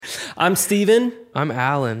I'm Steven. I'm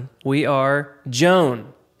Alan. We are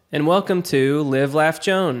Joan. And welcome to Live, Laugh,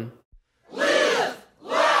 Joan.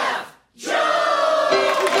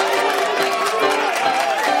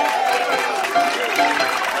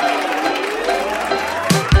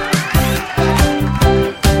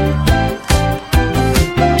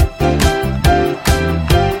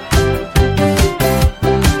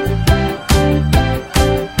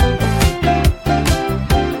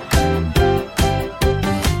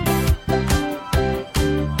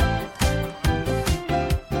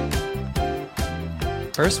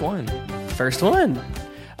 First one.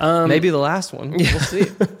 Maybe the last one. We'll see.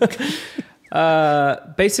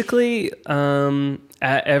 Basically,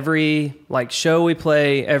 at every show we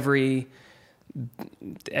play, everything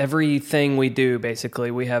we do, basically,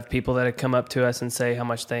 we have people that have come up to us and say how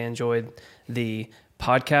much they enjoyed the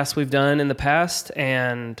podcast we've done in the past.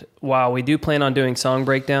 And while we do plan on doing song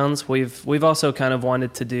breakdowns, we've also kind of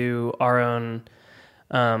wanted to do our own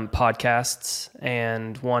podcasts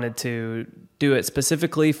and wanted to do it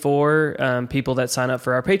specifically for people that sign up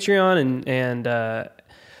for our Patreon and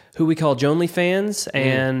who we call Jonely fans,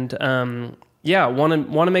 and want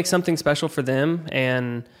to make something special for them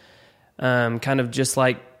and kind of just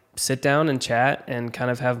like sit down and chat and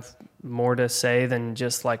kind of have more to say than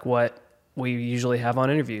just like what we usually have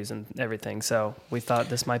on interviews and everything. So we thought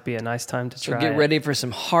this might be a nice time to try. So get ready for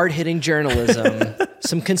some hard-hitting journalism,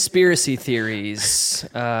 some conspiracy theories.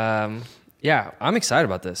 Yeah, I'm excited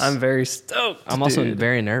about this. I'm very stoked. I'm also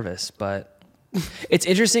very nervous, but it's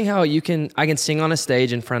interesting how I can sing on a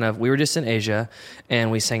stage in front of, we were just in Asia and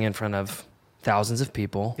we sang in front of thousands of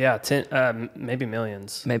people. Yeah, maybe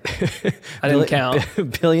millions. Maybe I didn't count.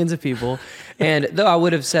 Billions of people. And though I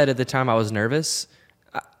would have said at the time I was nervous,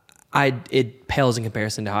 it pales in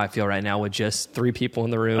comparison to how I feel right now with just 3 people in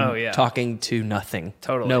the room talking to nothing.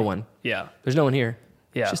 Totally. No one. Yeah. There's no one here.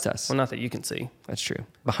 Yeah. It's just us. Well, not that you can see. That's true.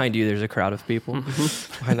 Behind you, there's a crowd of people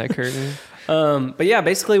behind that curtain. But yeah,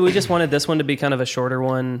 basically we just wanted this one to be kind of a shorter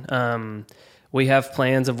one. We have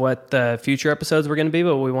plans of what the future episodes were going to be,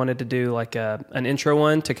 but we wanted to do like an intro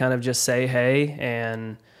one to kind of just say hey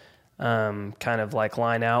and kind of like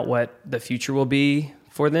line out what the future will be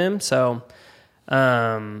for them. So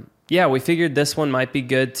we figured this one might be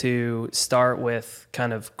good to start with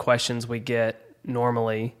kind of questions we get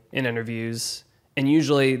normally in interviews. And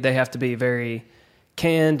usually they have to be very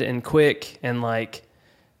canned and quick and like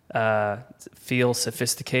feel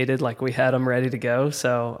sophisticated, like we had them ready to go.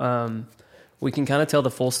 So we can kind of tell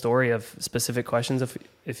the full story of specific questions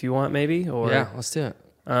if you want, maybe. Or yeah, let's do it.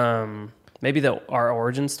 Maybe our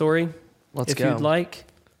origin story. If you'd like.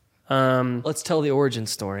 Let's tell the origin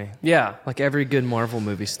story. Yeah, like every good Marvel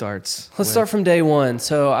movie starts. Let's start from day one.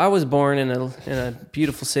 So I was born in a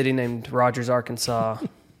beautiful city named Rogers, Arkansas.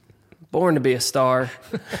 Born to be a star.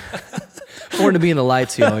 Born to be in the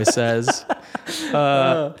lights, he always says.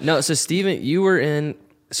 No, so Steven, you were in...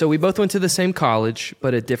 So we both went to the same college,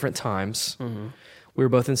 but at different times. Mm-hmm. We were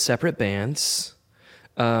both in separate bands.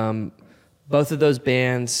 Both of those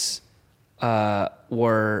bands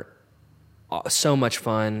were so much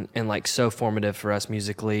fun and like so formative for us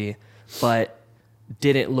musically, but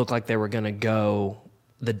didn't look like they were going to go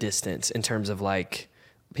the distance in terms of like...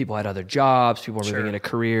 People had other jobs, people were moving into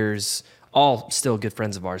careers, all still good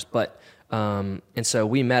friends of ours. But, and so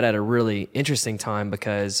we met at a really interesting time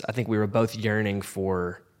because I think we were both yearning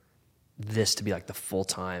for this to be like the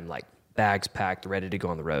full-time, like bags packed, ready to go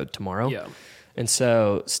on the road tomorrow. Yeah. And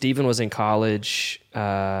so Steven was in college,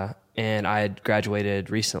 and I had graduated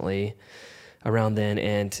recently around then,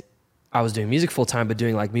 and I was doing music full-time, but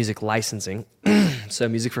doing like music licensing. So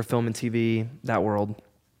music for film and TV, that world.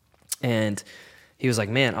 And he was like,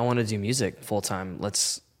 man, I want to do music full time.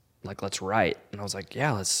 Let's write. And I was like,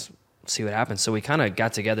 yeah, let's see what happens. So we kind of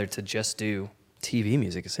got together to just do TV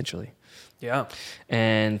music essentially. Yeah.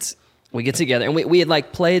 And we get together and we had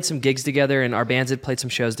like played some gigs together and our bands had played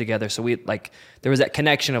some shows together. So we like, there was that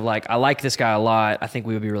connection of like, I like this guy a lot. I think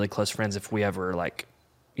we would be really close friends if we ever like,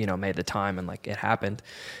 made the time and like it happened.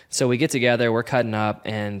 So we get together, we're cutting up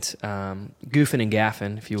and goofing and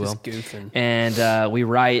gaffing, if you will. Just goofing. And we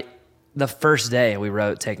write. The first day we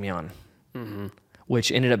wrote Take Me On,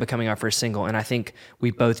 which ended up becoming our first single. And I think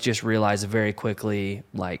we both just realized very quickly,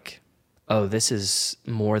 like, oh, this is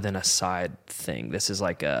more than a side thing. This is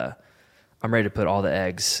like I'm ready to put all the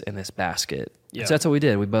eggs in this basket. Yeah. So that's what we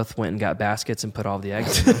did. We both went and got baskets and put all the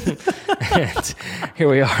eggs in them. And here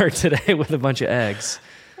we are today with a bunch of eggs.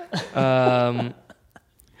 I'm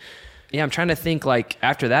trying to think, like,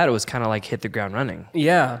 after that, it was kind of like hit the ground running.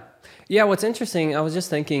 Yeah. Yeah, what's interesting, I was just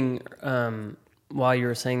thinking while you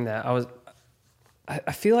were saying that,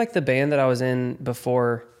 I feel like the band that I was in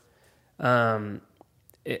before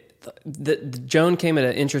Joan came at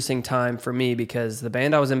an interesting time for me because the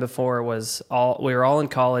band I was in before we were all in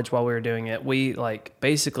college while we were doing it. We like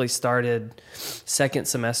basically started second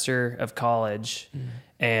semester of college,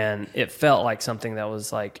 and it felt like something that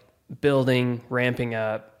was like building, ramping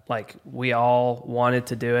up. Like we all wanted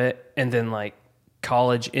to do it, and then like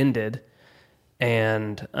college ended,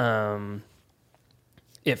 and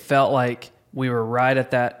it felt like we were right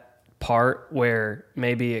at that part where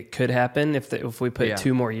maybe it could happen if we put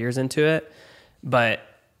 2 more years into it. But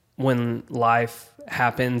when life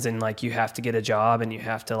happens and like you have to get a job and you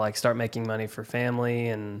have to like start making money for family,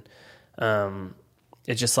 and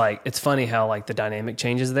it's just like, it's funny how like the dynamic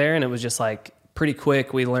changes there. And it was just like pretty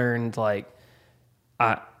quick. We learned like,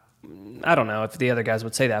 I don't know if the other guys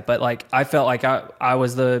would say that, but like I felt like I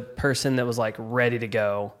was the person that was like ready to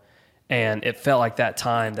go, and it felt like that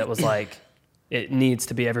time that was like, it needs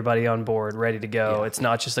to be everybody on board, ready to go. Yeah. It's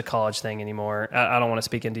not just a college thing anymore. I don't want to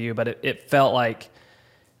speak into you, but it felt like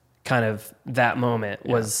kind of that moment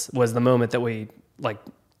was the moment that we like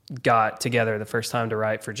got together the first time to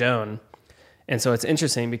write for Joan. And so it's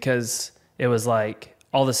interesting because it was like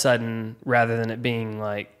all of a sudden, rather than it being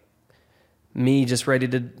like me just ready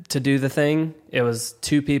to do the thing, it was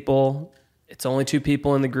 2 people. It's only 2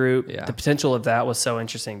 people in the group. Yeah. The potential of that was so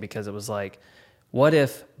interesting because it was like, what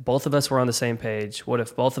if both of us were on the same page? What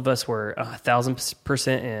if both of us were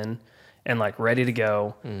 1,000% in and like ready to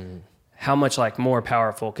go? How much like more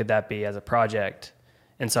powerful could that be as a project?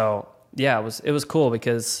 And so, yeah, it was cool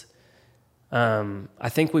because I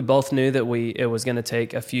think we both knew that it was going to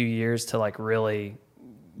take a few years to like really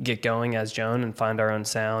get going as Joan and find our own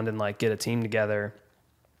sound and like get a team together.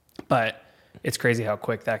 But it's crazy how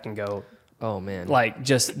quick that can go. Oh man. Like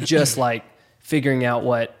just like figuring out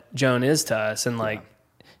what Joan is to us, and like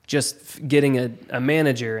just getting a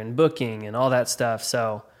manager and booking and all that stuff.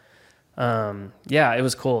 So it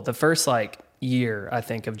was cool. The first like year I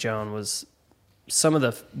think of Joan was some of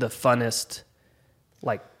the funnest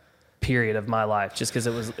like period of my life, just because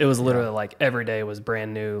it was literally like every day was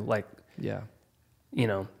brand new. Like you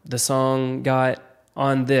know, the song got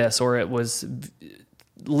on this, or it was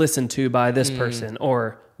listened to by this person,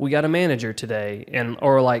 or we got a manager today,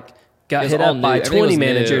 or like got hit up by 20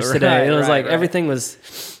 managers today. Right, it was like everything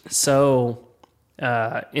was so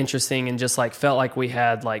interesting, and just like felt like we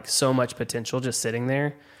had like so much potential just sitting there.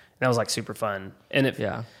 And that was like super fun. And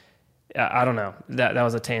I don't know, that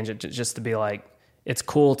was a tangent just to be like, it's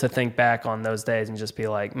cool to think back on those days and just be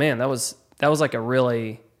like, man, that was like a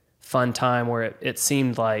really fun time where it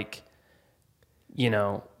seemed like, you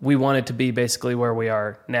know, we wanted to be basically where we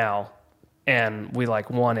are now. And we like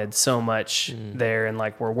wanted so much there, and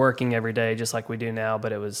like we're working every day just like we do now,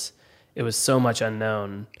 but it was so much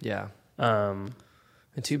unknown. Yeah. And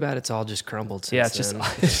too bad it's all just crumbled since then.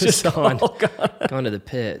 It's just gone to the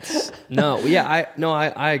pits. No, yeah,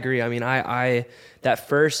 I agree. I mean, I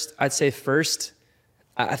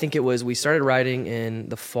think it was, we started writing in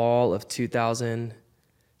the fall of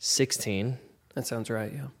 2016. That sounds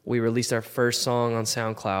right, yeah. We released our first song on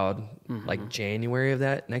SoundCloud like January of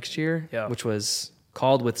that next year, which was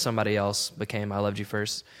called With Somebody Else, became I Loved You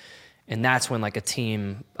First. And that's when like a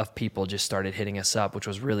team of people just started hitting us up, which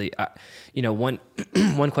was really, one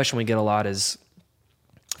question we get a lot is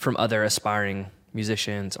from other aspiring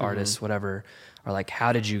musicians, artists, whatever, are like,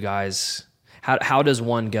 how did you guys, how does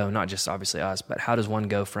one go, not just obviously us, but how does one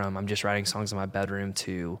go from I'm just writing songs in my bedroom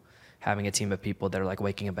to having a team of people that are like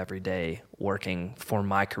waking up every day working for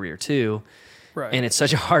my career too. Right. And it's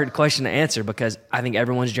such a hard question to answer because I think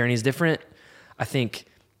everyone's journey is different. I think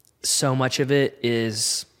so much of it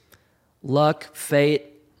is luck, fate,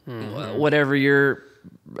 whatever your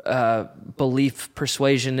belief,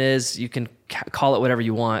 persuasion is, you can call it whatever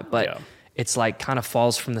you want, but it's like kind of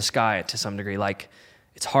falls from the sky to some degree. Like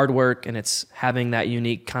it's hard work, and it's having that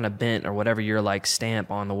unique kind of bent or whatever your like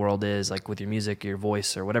stamp on the world is, like with your music, your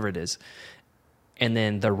voice, or whatever it is. And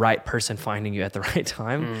then the right person finding you at the right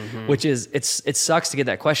time, which is, it sucks to get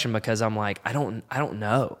that question because I'm like, I don't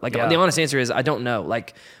know. Like the honest answer is I don't know.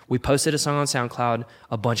 Like we posted a song on SoundCloud,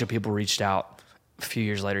 a bunch of people reached out. A few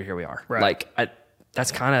years later, here we are. Right. Like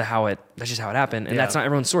that's kind of that's just how it happened. And that's not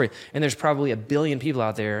everyone's story. And there's probably a billion people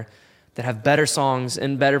out there that have better songs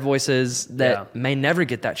and better voices that may never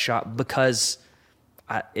get that shot because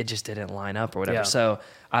it just didn't line up or whatever. Yeah. So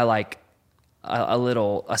I like a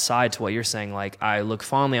little aside to what you're saying, like I look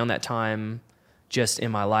fondly on that time just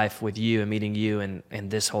in my life with you and meeting you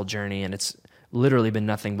and this whole journey. And it's literally been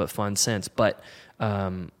nothing but fun since. But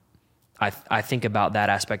I think about that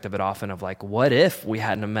aspect of it often of like, what if we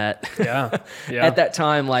hadn't have met at that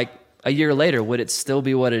time? Like, a year later, would it still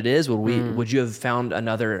be what it is? Would you have found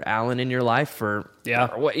another Alan in your life, or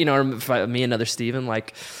what, or me, another Steven?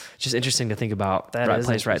 Like, just interesting to think about. That right is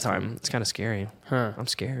place, right time. It's kind of scary. I'm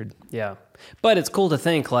scared. Yeah, but it's cool to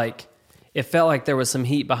think like it felt like there was some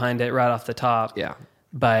heat behind it right off the top. Yeah,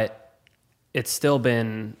 but it's still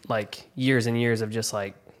been like years and years of just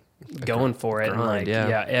like going for it, grind, and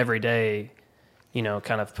like every day,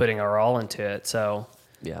 kind of putting our all into it. So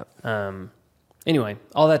yeah. Anyway,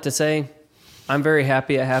 all that to say, I'm very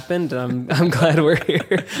happy it happened. I'm glad we're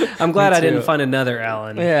here. I'm glad I didn't find another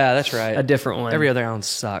Alan. Yeah, that's right. A different one. Every other Alan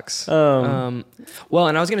sucks. Well,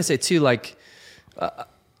 and I was gonna say too, like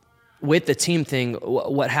with the team thing,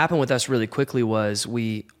 what happened with us really quickly was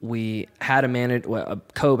we had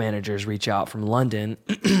co-managers reach out from London,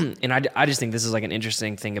 and I just think this is like an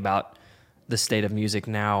interesting thing about the state of music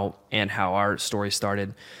now and how our story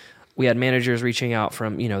started. We had managers reaching out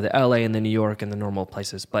from, the LA and the New York and the normal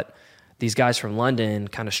places, but these guys from London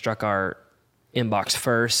kind of struck our inbox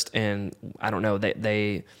first, and I don't know,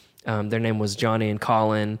 they their name was Johnny and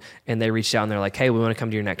Colin, and they reached out and they're like, hey, we want to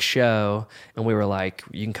come to your next show. And we were like,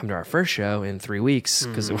 you can come to our first show in 3 weeks,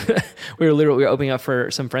 because we were opening up for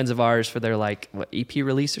some friends of ours for their EP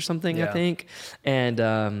release or something, I think.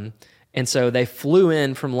 And so they flew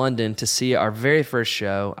in from London to see our very first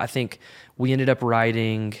show. I think we ended up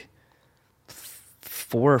writing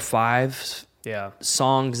 4 or 5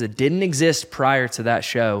 songs that didn't exist prior to that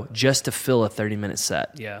show just to fill a 30-minute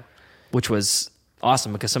set. Yeah. Which was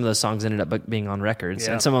awesome, because some of those songs ended up being on records,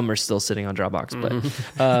 and some of them are still sitting on Dropbox.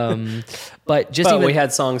 But we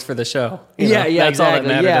had songs for the show. That's exactly. All that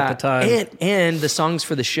mattered at the time. And the songs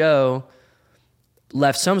for the show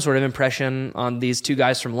left some sort of impression on these 2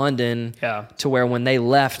 guys from London. Yeah. To where when they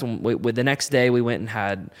left, with the next day we went and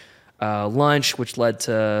had lunch, which led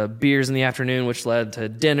to beers in the afternoon, which led to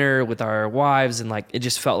dinner with our wives, and it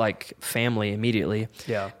just felt like family immediately.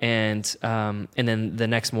 Yeah. And then the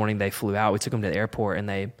next morning they flew out. We took them to the airport,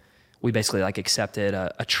 and we basically accepted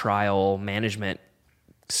a trial management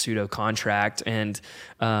pseudo contract. And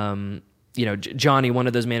Johnny, one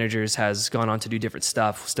of those managers, has gone on to do different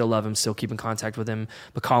stuff. Still love him, still keep in contact with him.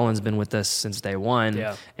 But Colin's been with us since day one.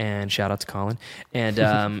 Yeah. And shout out to Colin.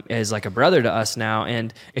 And is like a brother to us now.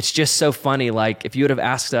 And it's just so funny. If you would have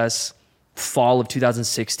asked us fall of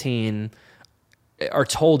 2016, or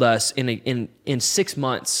told us in 6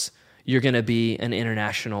 months you're going to be an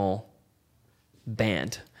international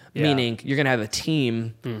band, meaning you're going to have a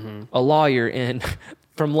team, a lawyer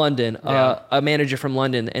from London, a manager from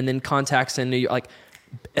London, and then contacts in New York,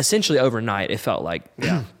 essentially overnight, it felt like.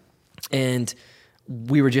 Yeah. And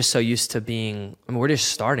we were just so used to being, we're just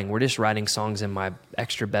starting. We're just writing songs in my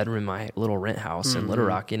extra bedroom in my little rent house in Little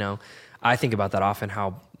Rock, I think about that often,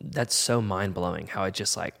 how that's so mind-blowing, how it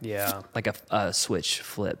just like a switch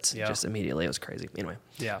flipped just immediately. It was crazy. Anyway.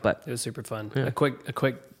 Yeah. But it was super fun. Yeah. A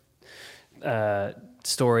quick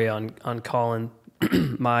story on Colin.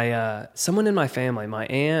 My someone in my family, my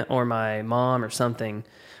aunt or my mom or something,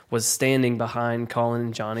 was standing behind Colin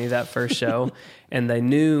and Johnny that first show, and they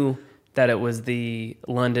knew that it was the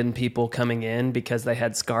London people coming in because they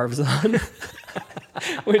had scarves on,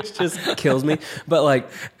 which just kills me. But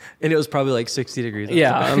and it was probably 60 degrees.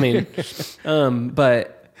 Yeah, I mean,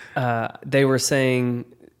 but they were saying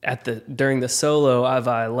during the solo of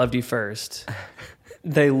 "I Loved You First,"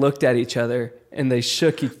 they looked at each other and they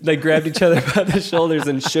grabbed each other by the shoulders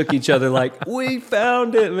and shook each other like, we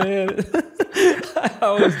found it, man.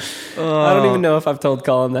 I don't even know if I've told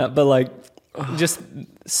Colin that, but just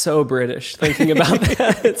so British thinking about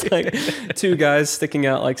that. It's like 2 guys sticking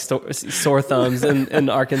out like sore thumbs in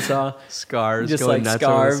Arkansas. Scars. Just going nuts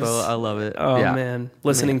scarves. I love it. Oh man.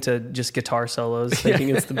 Listening to just guitar solos, thinking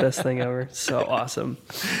it's the best thing ever. So awesome.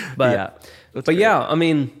 But yeah, I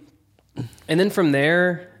mean, and then from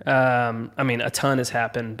there, a ton has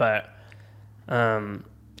happened, but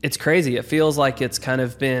it's crazy. It feels like it's kind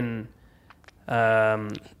of been a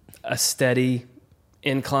steady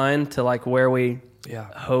incline to where we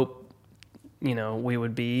hope we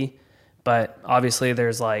would be. But obviously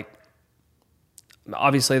there's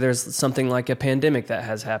something like a pandemic that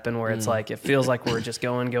has happened where it's it feels like we're just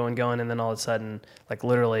going, and then all of a sudden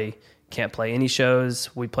literally can't play any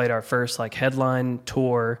shows. We played our first headline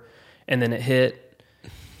tour, and then it hit,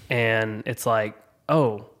 and it's now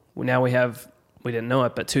we didn't know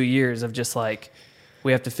it, but 2 years of just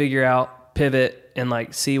we have to figure out, pivot,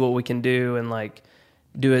 and see what we can do, and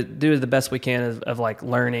do it the best we can of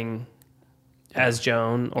learning as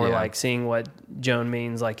Joan, or seeing what Joan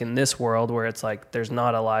means in this world where it's there's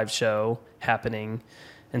not a live show happening,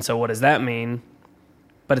 and so what does that mean?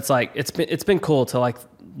 But it's it's been cool to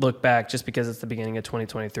look back just because it's the beginning of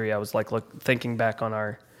 2023. I was like thinking back on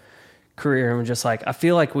our career and just like, I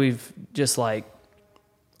feel like we've just like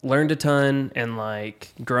learned a ton and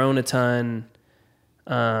like grown a ton.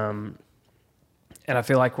 And I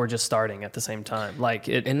feel like we're just starting at the same time. Like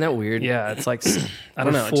Isn't that weird? Yeah, it's like, I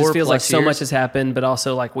don't know. It just feels like so much has happened, but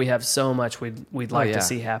also like we have so much we'd like to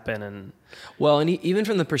see happen. And well, and even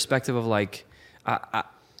from the perspective of like,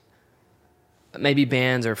 maybe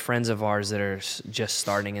bands or friends of ours that are just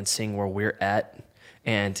starting and seeing where we're at,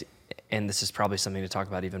 and this is probably something to talk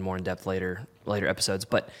about even more in depth later episodes.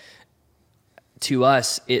 But to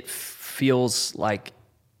us, it feels like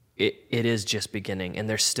it is just beginning, and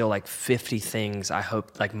there's still like 50 things I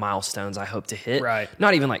hope, like milestones I hope to hit. Right.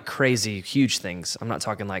 Not even like crazy huge things. I'm not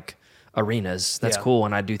talking like arenas. That's cool,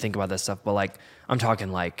 and I do think about that stuff. But like I'm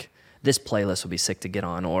talking like this playlist would be sick to get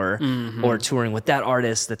on, or touring with that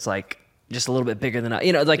artist that's like just a little bit bigger than I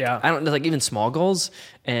don't like even small goals.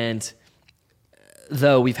 And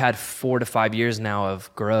though we've had 4 to 5 years now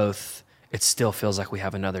of growth, it still feels like we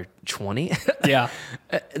have another 20. Yeah.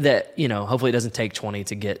 That, hopefully it doesn't take 20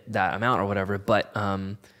 to get that amount or whatever. But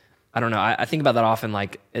I don't know. I think about that often.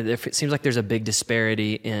 Like, it seems like there's a big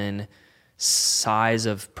disparity in size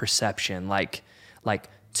of perception. Like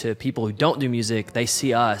to people who don't do music, they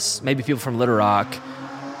see us, maybe people from Little Rock.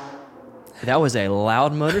 That was a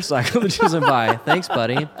loud motorcycle that just went by. Thanks,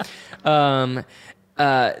 buddy.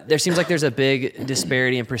 There seems like there's a big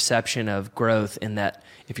disparity in perception of growth in that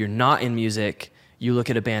if you're not in music, you look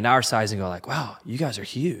at a band our size and go like, wow, you guys are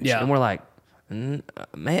huge. Yeah. And we're like, man,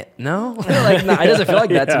 no? Like, no, it doesn't feel like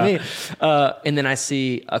that to me. And then I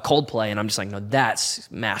see a Coldplay and I'm just like, no, that's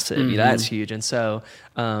massive. Mm-hmm. That's huge. And so,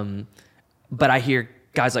 but I hear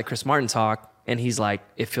guys like Chris Martin talk, and he's like,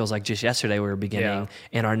 it feels like just yesterday we were beginning,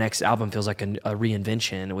 and our next album feels like a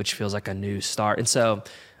reinvention, which feels like a new start. And so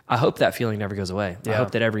I hope that feeling never goes away. I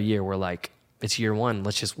hope that every year we're like, it's year one.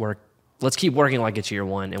 Let's just work. Let's keep working like it's year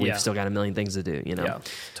one, and we've still got a million things to do. Yeah,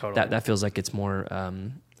 totally. That feels like it's more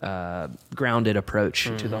grounded approach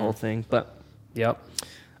to the whole thing. But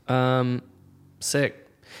sick.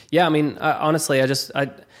 Yeah, I mean, honestly, I just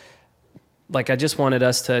wanted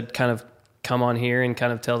us to kind of come on here and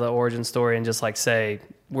kind of tell the origin story and just like say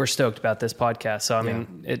we're stoked about this podcast. So I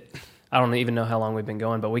mean, I don't even know how long we've been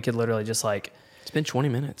going, but we could literally just like, it's been 20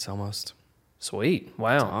 minutes almost. Sweet.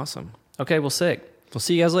 Wow. That's awesome. Okay, well, sick. We'll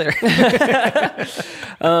see you guys later.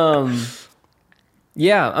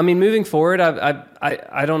 Yeah, I mean, moving forward,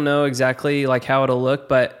 I don't know exactly like how it'll look,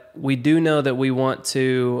 but we do know that we want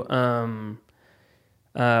to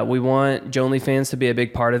we want Jonely fans to be a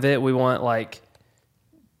big part of it. We want like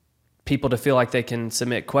people to feel like they can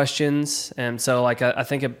submit questions, and so like I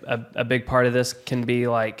think a big part of this can be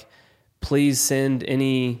like, please send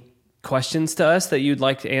any questions to us that you'd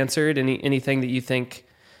like answered, anything that you think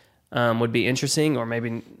would be interesting, or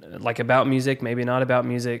maybe like about music, maybe not about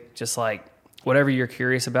music, just like whatever you're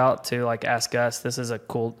curious about to like ask us. This is a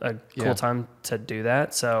cool time to do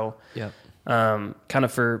that. So kind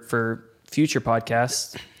of for future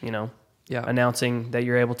podcasts, announcing that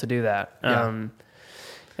you're able to do that.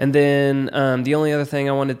 And then the only other thing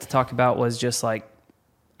I wanted to talk about was just like,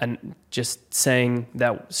 and just saying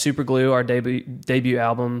that Super Glue, our debut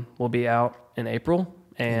album, will be out in April,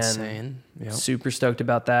 and insane. Yep. Super stoked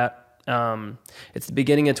about that. It's the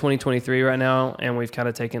beginning of 2023 right now, and we've kind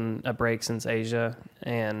of taken a break since Asia,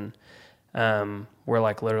 and we're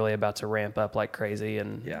like literally about to ramp up like crazy,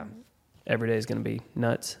 and every day is going to be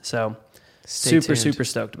nuts. So super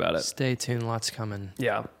stoked about it. Stay tuned. Lots coming.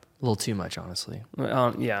 Yeah. A little too much, honestly.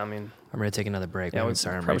 Yeah, I mean, I'm ready to take another break. Yeah, we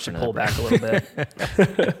probably should pull break. back a little bit.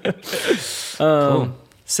 Cool.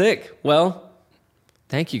 Sick. Well,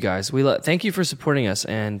 thank you guys. Thank you for supporting us,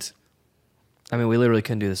 and I mean, we literally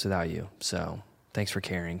couldn't do this without you. So thanks for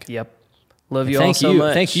caring. Yep. Love you all so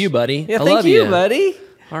much. Thank you, buddy. Yeah, I love you, buddy.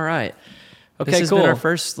 All right. Okay, this has cool. been our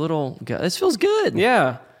first little. This feels good.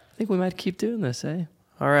 Yeah. I think we might keep doing this, eh?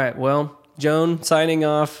 All right. Well, Joan signing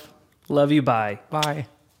off. Love you. Bye. Bye.